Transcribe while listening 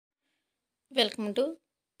Welcome to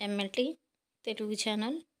MLT Telugu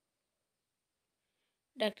channel.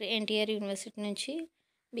 Doctor NTR university నుంచి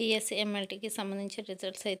B.Sc MLTకి సంబంధించిన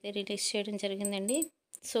results అయితే రిలీజ్ చేయడం జరిగిందండి.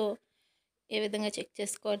 సో ఏ విధంగా చెక్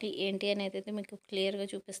చేసుకోవాలి ఏంటి అనేది అయితే మీకు క్లియర్గా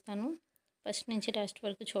చూపిస్తాను. ఫస్ట్ నుంచి లాస్ట్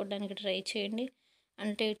వరకు చూడడానికి ట్రై చేయండి.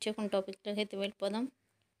 అంటే ఇచ్చేకున్న టాపిక్లోకి అయితే వెళ్ళిపోదాం.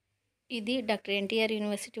 ఇది డాక్టర్ ఎన్టీఆర్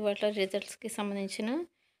యూనివర్సిటీ వాళ్ళ రిజల్ట్స్కి సంబంధించిన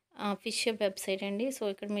అఫీషియల్ వెబ్సైట్ అండి. సో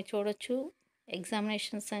ఇక్కడ మీరు చూడొచ్చు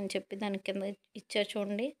ఎగ్జామినేషన్స్ అని చెప్పి దాని కింద ఇచ్చారు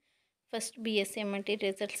చూడండి. First B.Sc MLT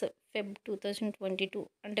results FEB-2022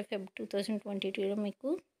 అంటే FEB 2022లో మీకు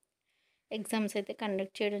ఎగ్జామ్స్ అయితే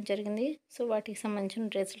కండక్ట్ చేయడం జరిగింది. సో వాటికి సంబంధించిన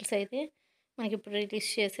రిజల్ట్స్ అయితే మనకి ఇప్పుడు రిలీజ్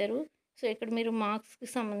చేశారు. సో ఇక్కడ మీరు మార్క్స్కి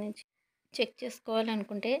సంబంధించి చెక్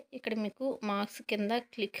చేసుకోవాలనుకుంటే ఇక్కడ మీకు మార్క్స్ కింద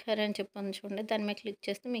క్లిక్ హర్ అని చెప్పని చూడండి. దాని మీద క్లిక్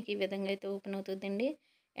చేస్తే మీకు ఈ విధంగా అయితే ఓపెన్ అవుతుందండి.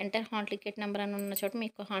 ఎంటర్ హాల్ టికెట్ నెంబర్ అని ఉన్న చోట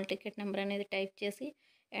మీకు హాల్ టికెట్ నెంబర్ అనేది టైప్ చేసి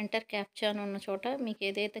ఎంటర్ క్యాప్చా అని ఉన్న చోట మీకు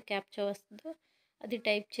ఏదైతే క్యాప్చా వస్తుందో అది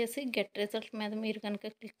టైప్ చేసి గెట్ రిజల్ట్ మీద మీరు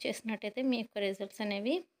కనుక క్లిక్ చేసినట్టయితే మీ యొక్క రిజల్ట్స్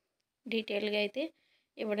అనేవి డీటెయిల్గా అయితే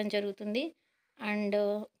ఇవ్వడం జరుగుతుంది. అండ్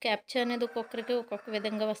క్యాప్చా అనేది ఒక్కొక్కరికి ఒక్కొక్క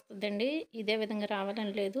విధంగా వస్తుందండి. ఇదే విధంగా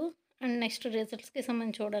రావాలని లేదు. అండ్ నెక్స్ట్ రిజల్ట్స్కి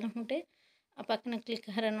సంబంధించి చూడాలనుకుంటే ఆ పక్కన క్లిక్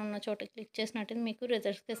హర్ అని ఉన్న చోట క్లిక్ చేసినట్టయితే మీకు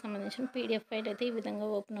రిజల్ట్స్కి సంబంధించిన PDF ఫైల్ అయితే ఈ విధంగా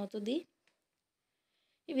ఓపెన్ అవుతుంది.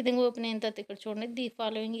 ఈ విధంగా ఓపెన్ అయిన తర్వాత ఇక్కడ చూడండి, the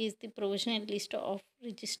following is the provisional list of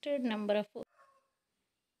registered number of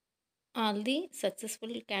all the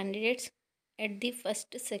successful candidates at the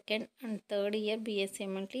first, second and third year B.Sc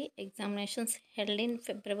MLT examinations held in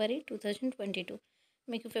February 2022.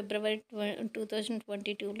 మీకు ఫిబ్రవరి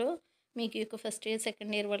 2022లో మీకు యొక్క ఫస్ట్ ఇయర్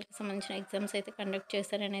సెకండ్ ఇయర్ వాళ్ళకి సంబంధించిన exams అయితే conduct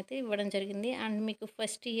చేశారని అయితే ఇవ్వడం జరిగింది. అండ్ మీకు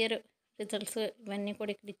ఫస్ట్ ఇయర్ రిజల్ట్స్ ఇవన్నీ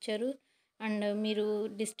కూడా ఇక్కడ ఇచ్చారు. అండ్ మీరు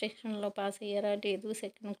డిస్ట్రిక్షన్లో పాస్ అయ్యారా లేదు,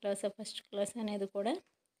 సెకండ్ క్లాస్ ఫస్ట్ క్లాస్ అనేది కూడా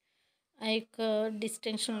ఆ యొక్క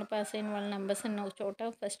డిస్టింక్షన్లో పాస్ అయిన వాళ్ళ నెంబర్స్ అన్న ఒక చోట,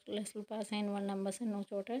 ఫస్ట్ క్లాస్లో పాస్ అయిన వాళ్ళ నెంబర్స్ అన్న ఒక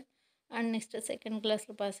చోట, అండ్ నెక్స్ట్ సెకండ్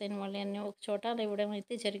క్లాస్లో పాస్ అయిన వాళ్ళు అన్నీ ఒక చోట అలా ఇవ్వడం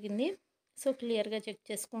అయితే జరిగింది. సో క్లియర్గా చెక్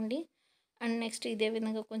చేసుకోండి. అండ్ నెక్స్ట్ ఇదే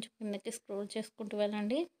విధంగా కొంచెం కిందకి స్క్రోల్ చేసుకుంటూ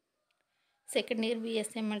వెళ్ళండి. Second year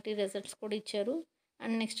B.Sc MLT results కూడా ఇచ్చారు.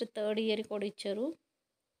 అండ్ నెక్స్ట్ థర్డ్ ఇయర్ కూడా ఇచ్చారు.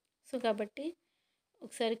 సో కాబట్టి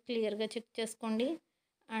ఒకసారి క్లియర్గా చెక్ చేసుకోండి.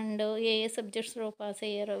 అండ్ ఏ సబ్జెక్ట్స్లో పాస్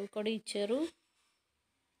అయ్యారో అవి కూడా ఇచ్చారు.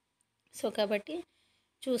 సో కాబట్టి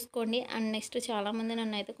చూసుకోండి. అండ్ నెక్స్ట్ చాలామంది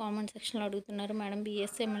నన్ను అయితే కామెంట్ సెక్షన్లో అడుగుతున్నారు, మేడం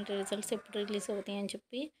B.Sc MLT రిజల్ట్స్ ఎప్పుడు రిలీజ్ అవుతాయి అని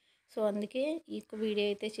చెప్పి. సో అందుకే ఈ వీడియో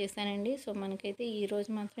అయితే చేశానండి. సో మనకైతే ఈరోజు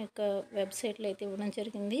మాత్రం యొక్క వెబ్సైట్లో అయితే ఇవ్వడం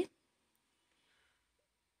జరిగింది.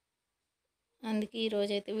 అందుకే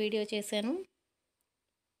ఈరోజు అయితే వీడియో చేశాను.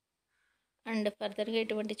 అండ్ ఫర్దర్గా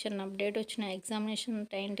ఎటువంటి చిన్న అప్డేట్ వచ్చిన ఎగ్జామినేషన్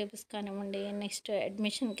టైం టేబుల్స్ కానివ్వండి, నెక్స్ట్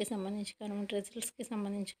అడ్మిషన్కి సంబంధించి కానివ్వండి, రిజల్ట్స్కి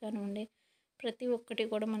సంబంధించి కానివ్వండి, ప్రతి ఒక్కటి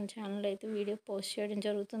కూడా మన ఛానల్లో అయితే వీడియో పోస్ట్ చేయడం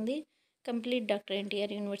జరుగుతుంది. కంప్లీట్ డాక్టర్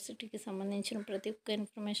ఎన్టీఆర్ యూనివర్సిటీకి సంబంధించిన ప్రతి ఒక్క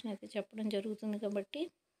ఇన్ఫర్మేషన్ అయితే చెప్పడం జరుగుతుంది. కాబట్టి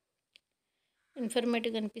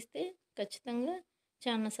ఇన్ఫర్మేటివ్ అనిపిస్తే ఖచ్చితంగా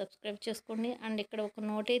ఛానల్ సబ్స్క్రైబ్ చేసుకోండి. అండ్ ఇక్కడ ఒక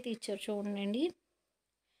నోట్ అయితే ఇచ్చారు చూడండి.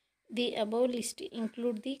 The above list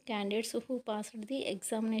include the candidates who passed the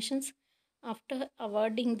examinations after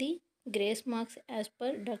awarding the grace marks as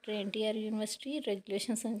per doctor NTR university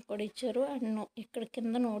regulations అని కూడా ఇచ్చారు. అండ్ ఇక్కడ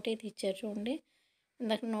కింద నోట్ అయితే ఇచ్చారు చూడండి.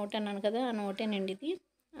 ఇందాక నోట్ అన్నాను కదా, ఆ నోటేనండి ఇది.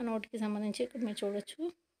 ఆ నోట్కి సంబంధించి ఇక్కడ మీరు చూడొచ్చు.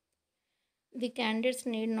 The candidates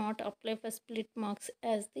need not apply for split marks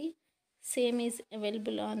as the same is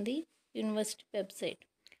available on the university website.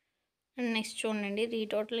 And next చూడండి,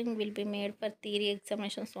 retotalling will be made for theory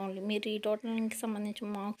examinations only. మీరు రీటోటలింగ్కి సంబంధించిన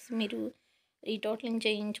మార్క్స్ మీరు రీటోటలింగ్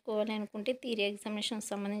చేయించుకోవాలి అనుకుంటే థియరీ ఎగ్జామినేషన్స్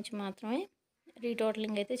సంబంధించి మాత్రమే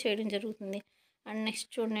retotalling అయితే చేయడం జరుగుతుంది. అండ్ నెక్స్ట్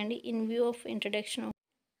చూడండి, in view of introduction of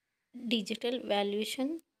digital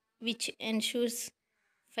valuation which ensures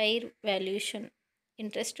fair valuation,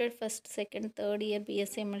 interested first, second, third year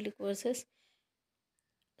B.Sc MLT courses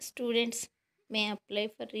students May apply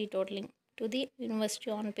for retotalling to the university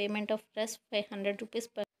on payment of Rs 500 rupees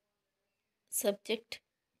per subject.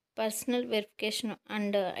 Personal verification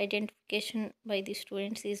and identification by the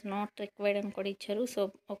students is not required అని కూడా ఇచ్చారు. So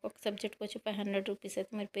ఒక్కొక్క సబ్జెక్ట్కి వచ్చి 500 rupees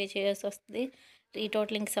అయితే మీరు pay చేయాల్సి వస్తుంది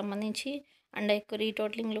రీటోటలింగ్కి సంబంధించి. అండ్ ఎక్కువ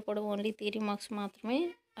రీటోటలింగ్లో కూడా ఓన్లీ థియరీ మార్క్స్ మాత్రమే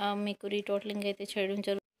మీకు రీటోటలింగ్ అయితే చేయడం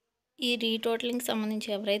జరుగుతుంది. ఈ రీటోటలింగ్కి సంబంధించి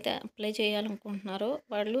ఎవరైతే అప్లై చేయాలనుకుంటున్నారో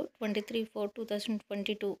వాళ్ళు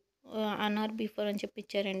 23/4/2022 ఆన్ ఆర్ బిఫోర్ అని చెప్పి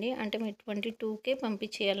ఇచ్చారండి. అంటే మీరు 22కే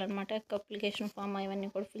పంపించేయాలన్నమాట. అప్లికేషన్ ఫామ్ అవన్నీ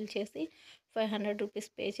కూడా ఫిల్ చేసి 500 రూపీస్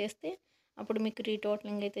పే చేస్తే అప్పుడు మీకు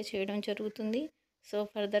రీటోటలింగ్ అయితే చేయడం జరుగుతుంది. సో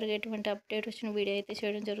ఫర్దర్గా ఎటువంటి అప్డేట్ వచ్చిన వీడియో అయితే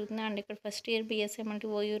చేయడం జరుగుతుంది. అండ్ ఇక్కడ first year B.Sc MLT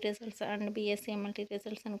OU results and B.Sc MLT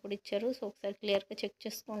results అని కూడా ఇచ్చారు. సో ఒకసారి క్లియర్గా చెక్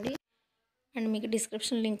చేసుకోండి. అండ్ మీకు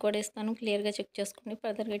డిస్క్రిప్షన్ లింక్ కూడా ఇస్తాను, క్లియర్గా చెక్ చేసుకోండి.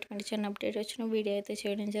 ఫర్దర్గా ఎటువంటి చిన్న అప్డేట్ వచ్చిన వీడియో అయితే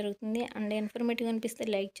చేయడం జరుగుతుంది. అండ్ ఇన్ఫర్మేటివ్గా అనిపిస్తే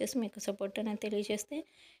లైక్ చేసి మీకు సపోర్ట్ అనేది తెలియజేస్తే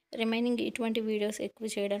రిమైనింగ్ ఇటువంటి వీడియోస్ ఎక్కువ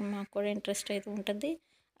చేయడానికి మాకు కూడా ఇంట్రెస్ట్ అయితే ఉంటుంది.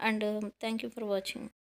 And thank you for watching.